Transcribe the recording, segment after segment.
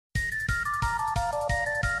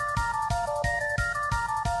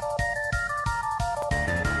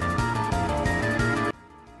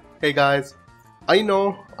Hey guys, I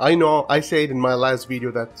know, I said in my last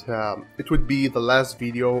video that it would be the last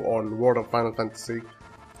video on World of Final Fantasy,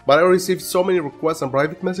 but I received so many requests and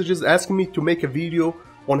private messages asking me to make a video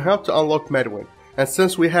on how to unlock Maduin, and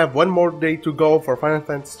since we have one more day to go for Final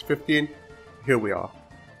Fantasy 15, here we are.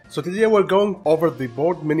 So today we're going over the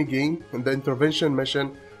board minigame and the intervention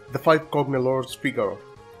mission, the 5 Cognilords Figaro.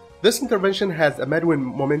 This intervention has a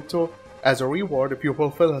Maduin memento as a reward if you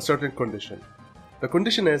fulfill a certain condition. The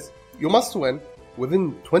condition is, you must win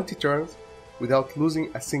within 20 turns without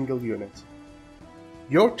losing a single unit.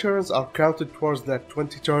 Your turns are counted towards that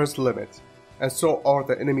 20 turns limit, and so are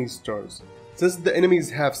the enemy's turns. Since the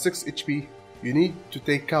enemies have 6 HP, you need to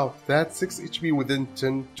take out that 6 HP within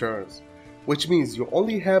 10 turns, which means you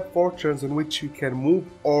only have 4 turns in which you can move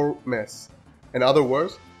or miss. In other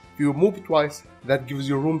words, if you move twice, that gives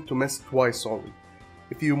you room to miss twice only.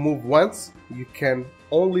 If you move once, you can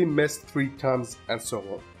only miss 3 times, and so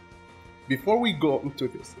on. Before we go into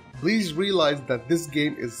this, please realize that this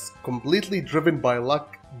game is completely driven by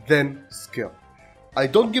luck than skill. I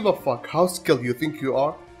don't give a fuck how skilled you think you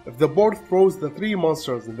are. If the board throws the 3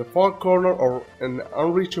 monsters in the far corner or in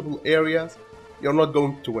unreachable areas, you're not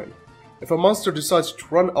going to win. If a monster decides to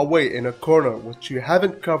run away in a corner which you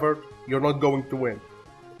haven't covered, you're not going to win.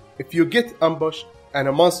 If you get ambushed and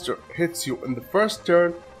a monster hits you in the first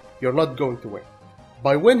turn, you're not going to win.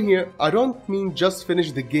 By win here, I don't mean just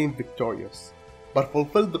finish the game victorious, but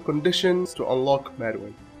fulfill the conditions to unlock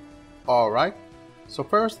Maduin. Alright, so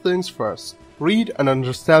first things first, read and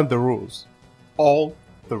understand the rules. All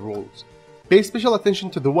the rules. Pay special attention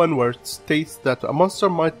to the one where it states that a monster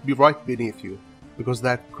might be right beneath you, because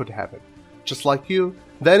that could happen. Just like you,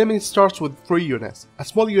 the enemy starts with 3 units, a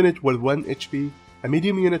small unit with 1 HP, a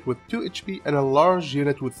medium unit with 2 HP, and a large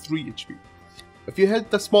unit with 3 HP. If you hit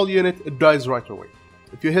the small unit, it dies right away.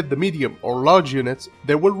 If you hit the medium or large units,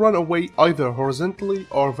 they will run away either horizontally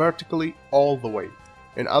or vertically all the way.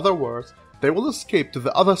 In other words, they will escape to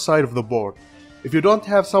the other side of the board. If you don't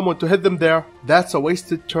have someone to hit them there, that's a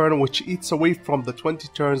wasted turn which eats away from the 20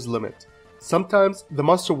 turns limit. Sometimes the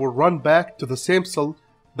monster will run back to the same cell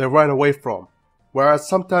they ran away from, whereas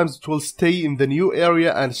sometimes it will stay in the new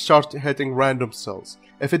area and start hitting random cells.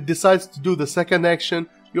 If it decides to do the second action,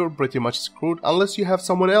 you're pretty much screwed unless you have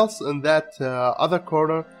someone else in that other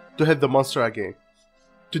corner to hit the monster again.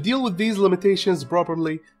 To deal with these limitations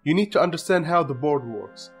properly, you need to understand how the board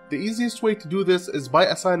works. The easiest way to do this is by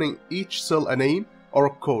assigning each cell a name or a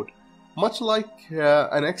code, much like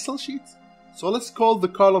an Excel sheet. So let's call the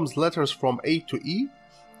columns letters from A to E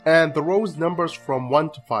and the rows numbers from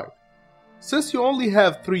 1 to 5. Since you only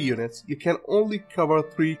have 3 units, you can only cover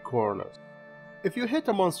 3 corners. If you hit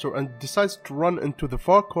a monster and decides to run into the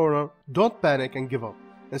far corner, don't panic and give up.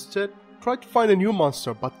 Instead, try to find a new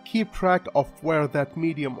monster, but keep track of where that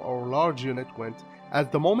medium or large unit went, as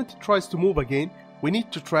the moment it tries to move again, we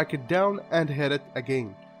need to track it down and hit it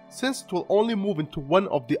again, since it will only move into one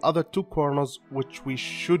of the other 2 corners which we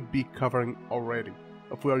should be covering already,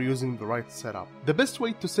 if we are using the right setup. The best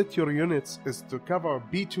way to set your units is to cover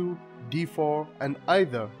B2, D4, and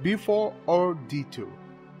either B4 or D2.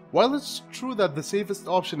 While it's true that the safest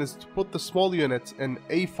option is to put the small units in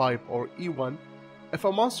A5 or E1, if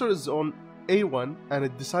a monster is on A1 and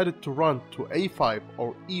it decided to run to A5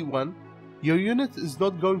 or E1, your unit is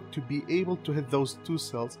not going to be able to hit those 2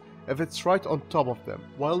 cells if it's right on top of them,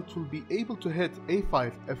 while it will be able to hit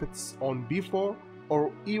A5 if it's on B4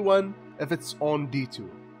 or E1 if it's on D2.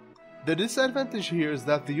 The disadvantage here is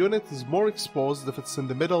that the unit is more exposed if it's in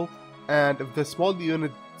the middle, and if the small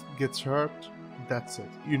unit gets hurt, that's it,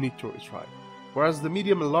 you need to retry. Whereas the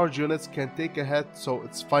medium and large units can take a hit, so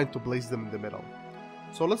it's fine to place them in the middle.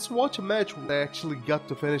 So let's watch a match where I actually got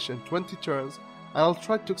to finish in 20 turns, and I'll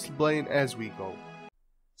try to explain as we go.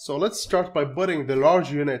 So let's start by putting the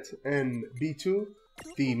large unit in B2,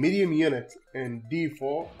 the medium unit in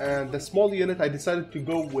D4, and the small unit I decided to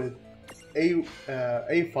go with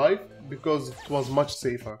A5 because it was much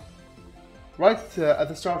safer. Right at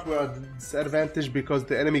the start we're at a disadvantage because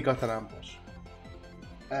the enemy got an ambush.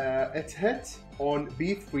 It hit on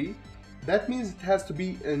B3, that means it has to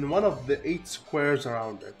be in one of the 8 squares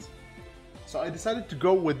around it. So I decided to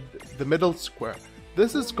go with the middle square.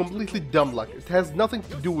 This is completely dumb luck, it has nothing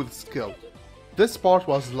to do with skill. This part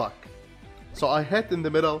was luck. So I hit in the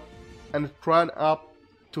middle and it ran up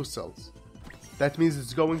 2 cells. That means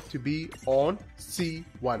it's going to be on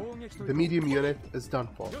C1. The medium unit is done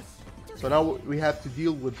for. So now we have to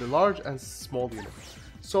deal with the large and small units.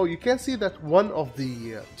 So you can see that one of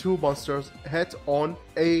the 2 monsters hit on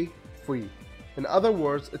A3. In other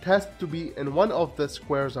words, it has to be in one of the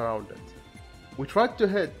squares around it. We tried to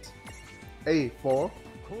hit A4,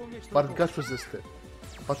 but it got resisted.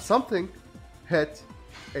 But something hit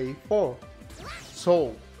A4.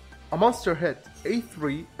 So a monster hit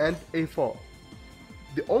A3 and A4.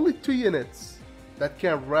 The only two units that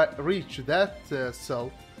can reach that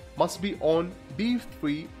cell must be on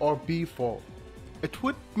B3 or B4. It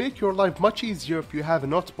would make your life much easier if you have a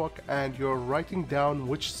notebook and you're writing down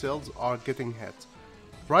which cells are getting hit.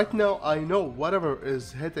 Right now I know whatever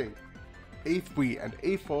is hitting A3 and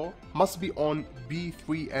A4 must be on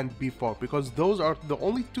B3 and B4 because those are the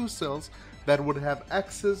only two cells that would have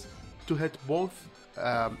access to hit both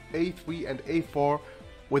A3 and A4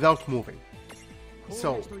 without moving.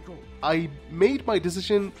 So I made my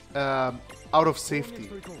decision out of safety.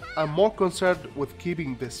 I'm more concerned with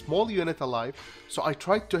keeping the small unit alive, so I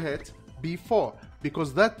tried to hit B4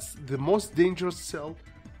 because that's the most dangerous cell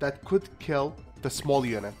that could kill the small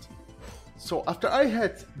unit. So after I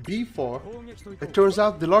hit B4, it turns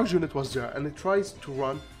out the large unit was there and it tries to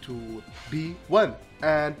run to B1,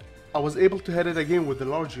 and I was able to hit it again with the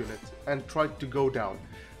large unit and tried to go down.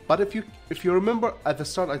 But if you remember at the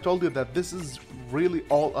start I told you that this is really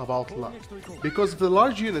all about luck, because the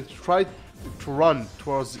large unit tried to run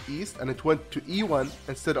towards the east and it went to E1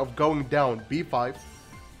 instead of going down B5,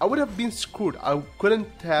 I would have been screwed. I couldn't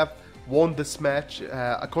have won this match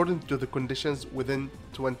according to the conditions within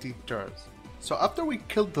 20 turns. So after we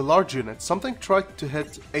killed the large unit, something tried to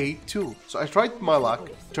hit A2. So I tried my luck.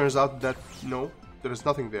 Turns out that no, there is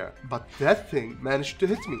nothing there. But that thing managed to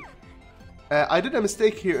hit me. I did a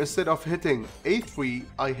mistake here. Instead of hitting A3,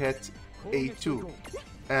 I hit A2.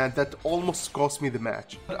 And that almost cost me the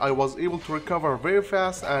match. I was able to recover very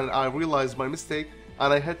fast and I realized my mistake.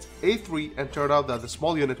 And I hit A3 and turned out that the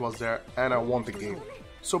small unit was there and I won the game.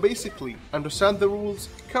 So basically, understand the rules,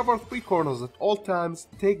 cover 3 corners at all times,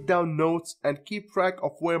 take down notes, and keep track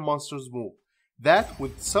of where monsters move. That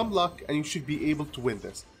with some luck and you should be able to win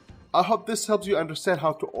this. I hope this helps you understand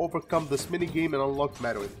how to overcome this minigame and unlock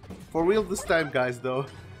Maduin. For real this time guys though,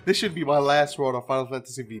 this should be my last World of Final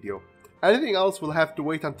Fantasy video. Anything else will have to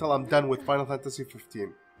wait until I'm done with Final Fantasy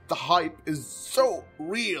 15. The hype is so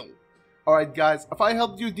real! Alright guys, if I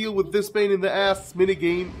helped you deal with this pain in the ass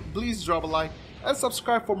minigame, please drop a like and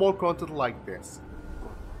subscribe for more content like this.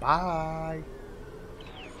 Bye!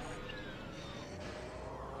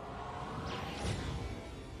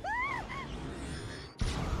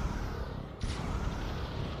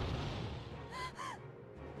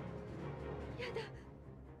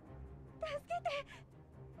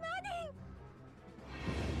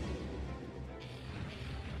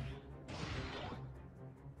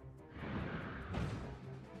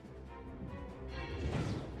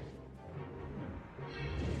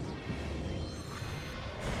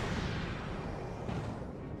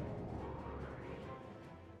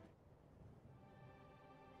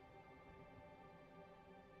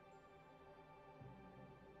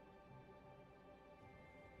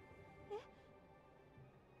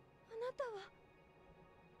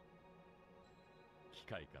機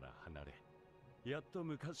械から離れ、やっと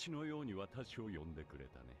昔のように私を呼んでくれ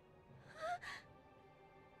たね。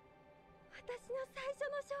私の最初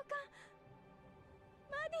の召喚、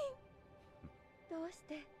マディン。どうし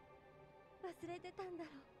て忘れてたんだろ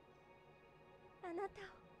う、あなた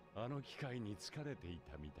を。あの機械に疲れてい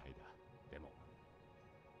たみたいだ。でも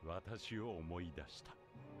私を思い出した。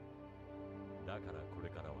だからこれ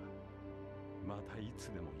からはまたいつ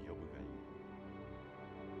でも呼ぶがいい。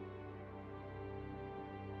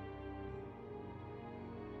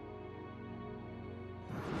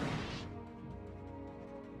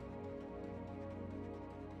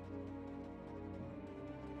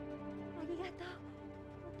ありがとう。